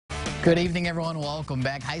Good evening, everyone. Welcome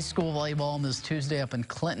back. High school volleyball on this Tuesday up in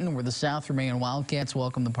Clinton, where the South Vermillion Wildcats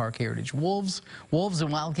welcome the Parke Heritage Wolves. Wolves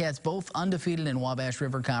and Wildcats both undefeated in Wabash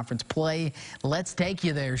River Conference play. Let's take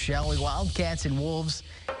you there, shall we? Wildcats and Wolves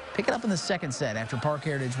pick it up in the second set after Parke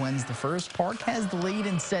Heritage wins the first. Parke has the lead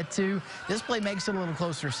in set two. This play makes it a little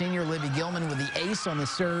closer. Senior Libby Gilman with the ace on the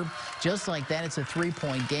serve. Just like that, it's a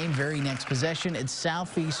three-point game. Very next possession, it's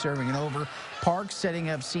Southeast serving it over. Parke setting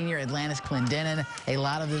up senior Atlantis Clendenin. A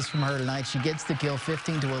lot of this from her tonight. She gets the kill,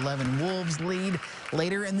 15-11. Wolves lead.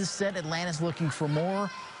 Later in the set, Atlantis looking for more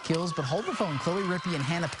kills, but hold the phone. Chloe Rippey and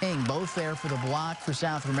Hannah Ping both there for the block for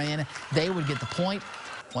South Vermillion. They would get the point.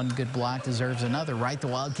 One good block deserves another, right? The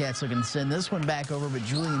Wildcats looking to send this one back over, but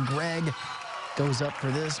Julian Gregg goes up for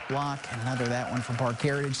this block. Another that one from Parke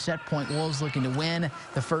Heritage. Set point, Wolves looking to win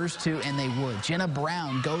the first two, and they would. Jenna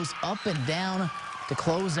Brown goes up and down to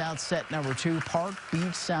close out set number two. Parke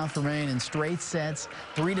beats South Vermillion in straight sets,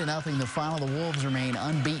 3-0. The final, the Wolves remain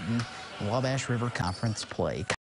unbeaten in Wabash River Conference play.